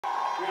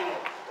Greetings.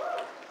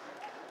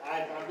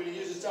 I'm going to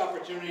use this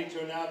opportunity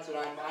to announce that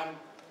I'm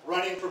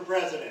running for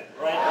president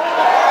right now.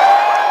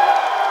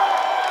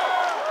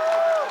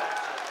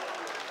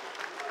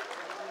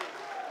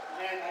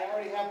 And I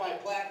already have my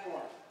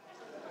platform.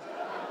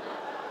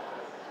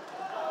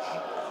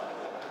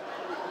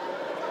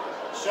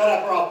 Shut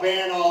up or I'll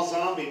ban all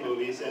zombie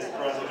movies as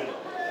president.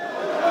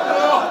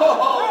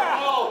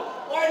 No!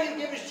 Why do you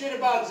give a shit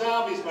about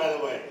zombies, by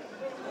the way?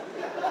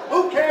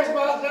 Who cares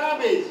about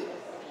zombies?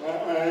 You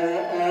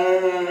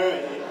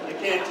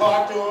can't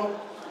talk to them.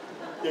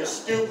 They're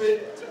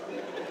stupid.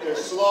 They're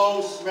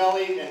slow,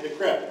 smelly, and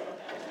decrepit.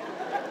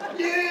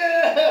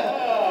 Yeah!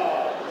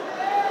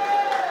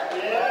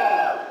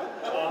 Yeah!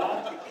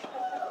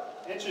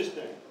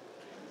 Interesting.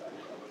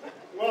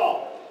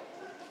 Well,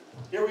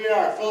 here we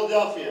are,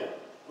 Philadelphia,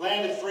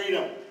 land of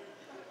freedom,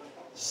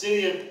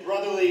 city of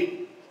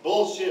brotherly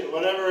bullshit,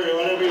 whatever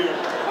your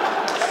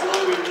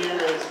slogan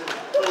here is in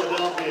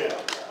Philadelphia.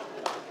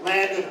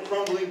 Land of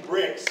crumbling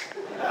bricks.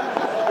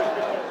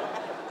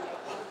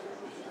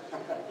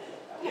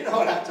 You know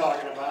what I'm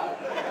talking about.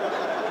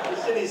 The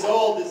city's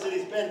old, the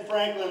city's Ben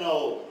Franklin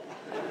old.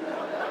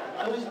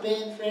 Who's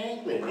Ben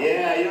Franklin?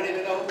 Yeah, you don't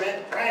even know who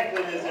Ben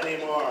Franklin is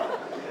anymore.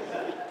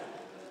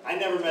 I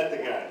never met the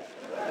guy.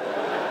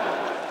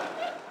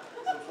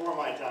 It's before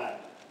my time,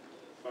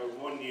 by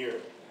 1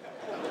 year.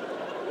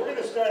 We're going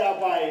to start out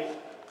by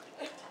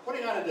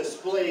putting on a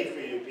display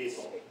for you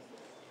people.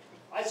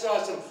 I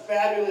saw some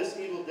fabulous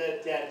Evil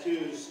Dead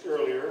tattoos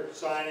earlier,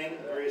 signing,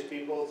 various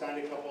people signed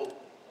a couple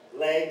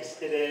legs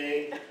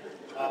today,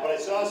 but I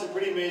saw some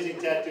pretty amazing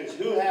tattoos.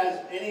 Who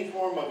has any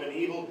form of an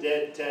Evil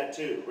Dead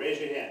tattoo? Raise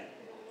your hand.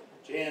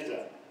 Put your hands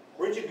up.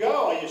 Where'd you go,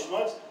 all you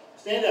schmucks?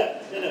 Stand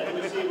up, let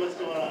me see what's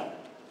going on.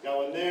 Got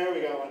one there, we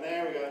got one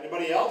there, we got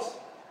anybody else?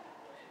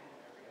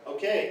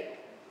 Okay,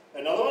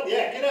 another one?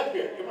 Yeah, get up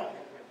here, come on.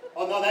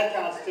 Oh no, that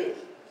counts too.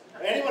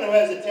 Anyone who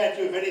has a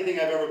tattoo of anything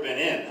I've ever been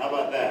in, how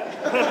about that?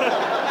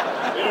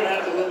 We don't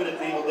have to limit it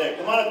to Evil Dead.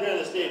 Come on up here on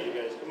the stage, you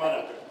guys. Come on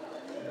up here.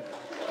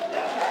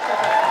 Yeah.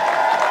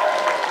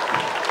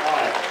 All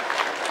right.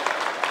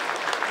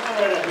 Come on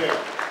right up here.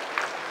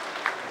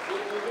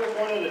 We'll do it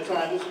one at a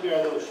time. This will be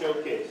our little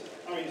showcase.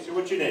 All right, so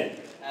what's your name?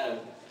 Adam.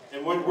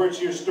 And what's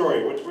your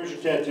story? Where's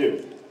your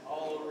tattoo?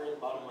 All over the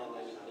bottom of my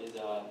leg is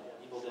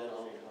Evil Dead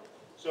on your tongue.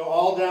 So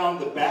all down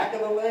the back of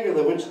the leg or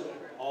the which?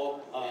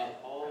 All of my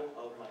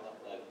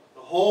left leg.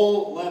 The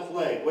whole left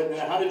leg.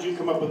 How did you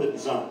come up with the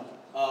design?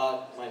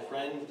 My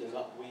friend,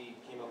 we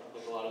came up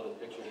with a lot of the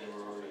pictures that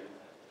were already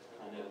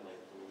kind of like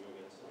from the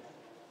movie and stuff.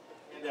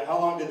 And how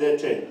long did that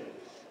take?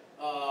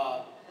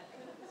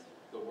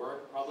 The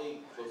work,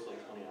 probably close to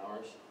like 20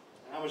 hours.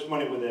 And how much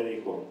money would that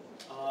equal?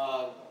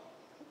 I'm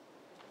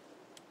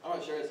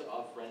not sure, it's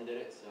a friend did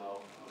it,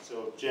 so.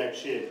 So jack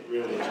shit,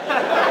 really.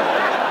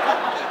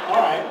 All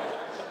right.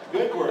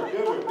 Good work,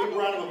 good work. Big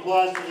round of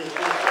applause for this.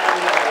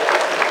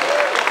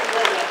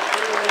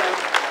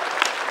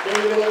 Take a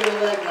look at the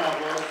leg now,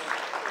 folks.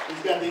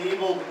 He's got the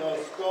evil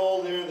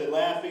skull there, the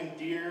laughing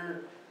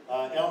deer,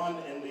 Ellen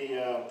in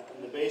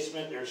the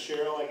basement. There's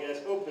Cheryl, I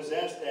guess. Oh,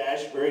 possessed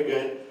Ash, very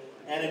good.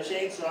 And a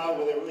chainsaw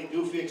with a really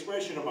goofy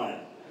expression of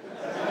mine.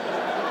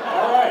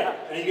 All right,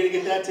 and you're gonna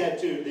get that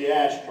tattooed, the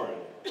Ash part of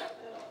it.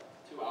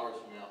 2 hours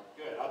from now.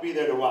 Good, I'll be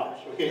there to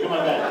watch. Okay, come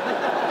on back.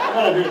 Come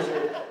on up here,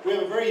 sir. We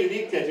have a very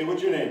unique tattoo.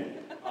 What's your name?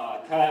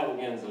 Kyle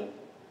Genza.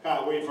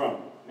 Kyle, where are you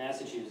from?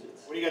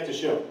 Massachusetts. What do you got to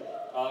show?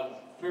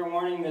 Fair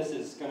warning, this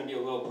is going to be a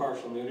little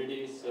partial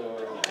nudity, so...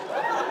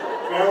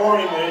 Fair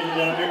warning, ladies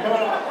and gentlemen. Come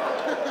on up.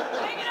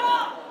 Take it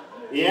off!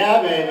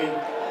 Yeah, baby.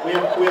 We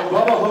have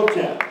Bubba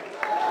Hotep.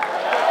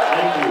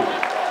 Thank you.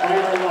 Thank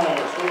you very much.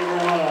 Thank you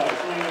very much.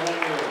 Thank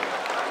you.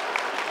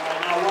 All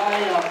right, now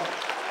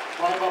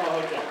why Bubba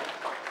Hotep?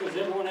 Because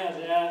everyone has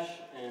Ash,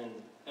 and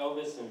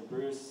Elvis and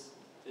Bruce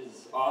is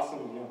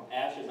awesome. You know,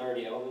 Ash is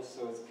already Elvis,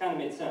 so it's kind of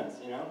made sense,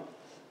 you know?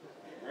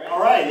 Right.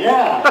 All right,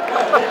 yeah.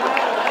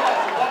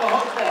 Bubba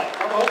Hotep.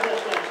 Bubba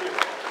Hotep's not here.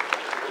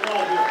 Come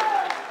on here.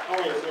 How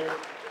are you, sir?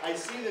 I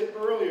see that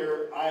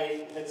earlier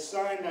I had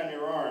signed on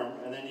your arm,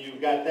 and then you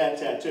got that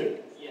tattoo.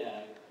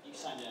 Yeah, you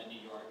signed it in New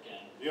York.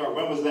 And New York,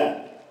 when was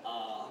that?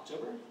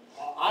 October?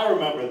 I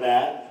remember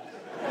that.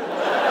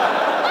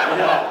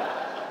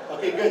 Yeah.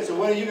 Okay, good. So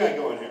what do you got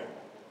going here?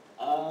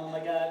 I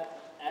got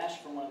Ash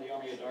from one of the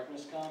Army of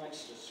Darkness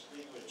comics, just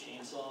with a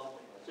chainsaw.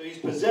 So he's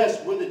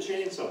possessed with a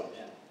chainsaw.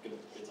 Yeah, good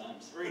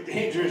times. Very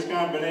dangerous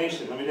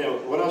combination. Let me tell you,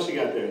 what else you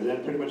got there? Is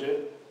that pretty much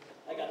it?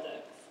 I got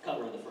the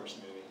cover of the first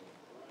movie.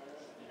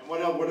 And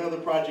what other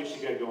projects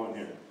you got going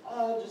here?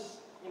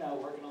 Just, you know,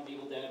 working on the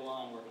Evil Dead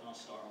one, working on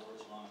Star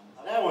Wars one.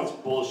 That one's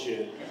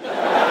bullshit.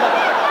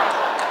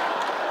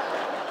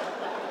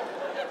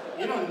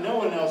 You know, no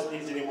one else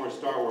needs any more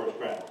Star Wars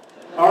crap.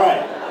 All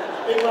right,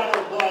 big round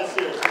of applause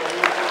here.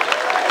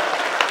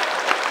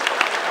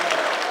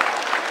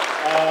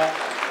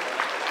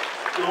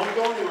 Don't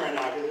go anywhere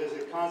now, because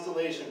there's a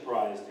consolation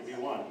prize to be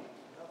won.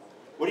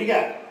 What do you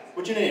got?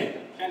 What's your name?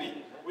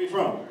 Kenny. Where you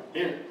from?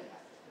 Here.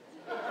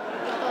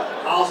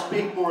 I'll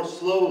speak more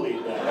slowly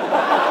then.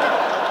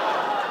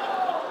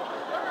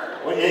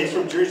 Well, yeah, he's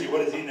from Jersey.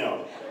 What does he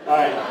know? All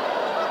right. No,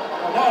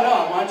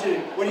 I want you to,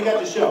 what do you got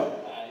to show?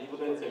 Evil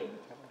Dead 2.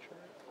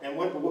 And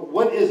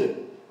what is it?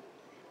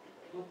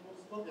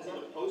 Is it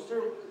a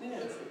poster? Yeah,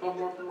 it's the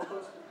cover art from the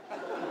poster.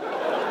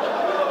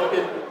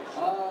 Okay.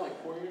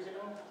 Like 4 years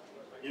ago?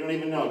 You don't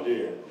even know, do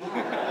you?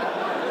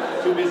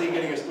 Too busy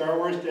getting a Star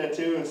Wars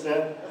tattoo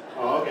instead?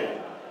 Oh, okay.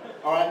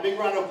 All right, big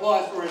round of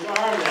applause for his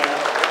arm there.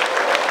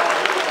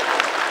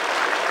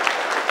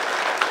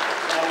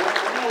 Now, we're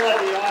going to let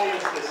the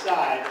audience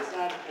decide.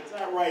 It's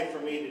not right for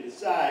me to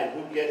decide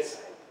who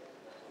gets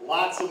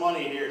lots of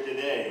money here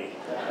today.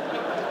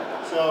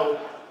 So,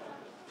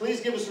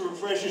 please give us a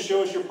refresher,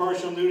 show us your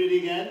partial nudity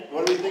again.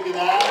 What do we think of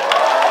that?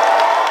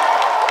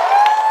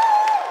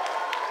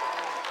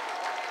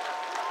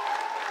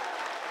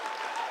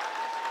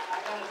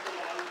 I gotta say,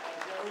 I've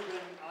never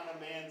been on a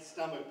man's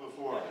stomach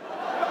before.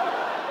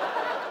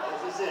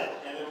 This is it,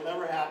 and it'll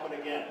never happen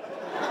again.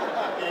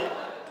 Okay,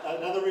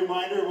 another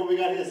reminder of what we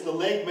got here is the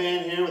leg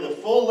man here with a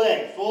full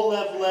leg, full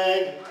left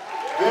leg,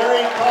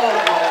 very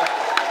colorful.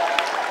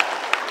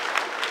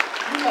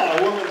 You got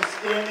a woman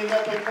standing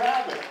up and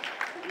clapping.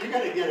 You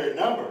got to get her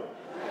number.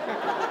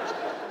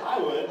 I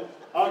would.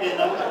 Okay,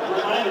 now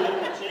reminder,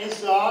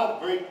 chainsaw,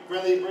 very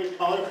friendly, very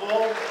colorful.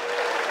 Very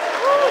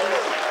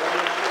nice.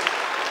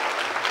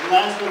 And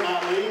last but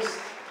not least,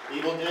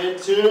 Evil Dead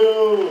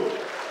 2.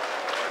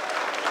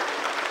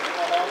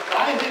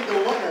 I think the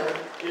winner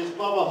is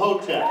Bubba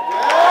Hotep.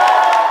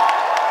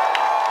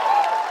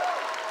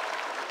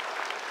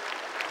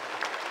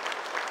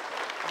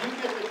 You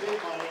get the big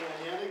money, and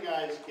the other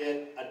guys get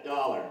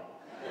 $1.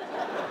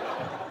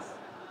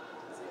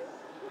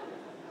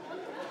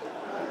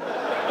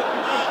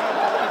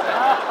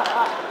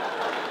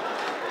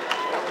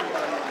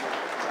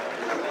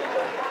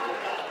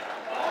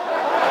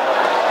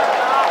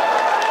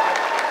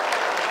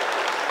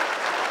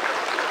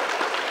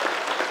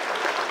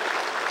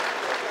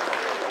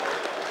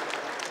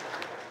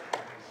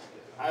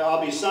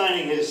 I'll be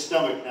signing his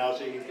stomach now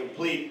so you can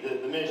complete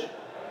the mission.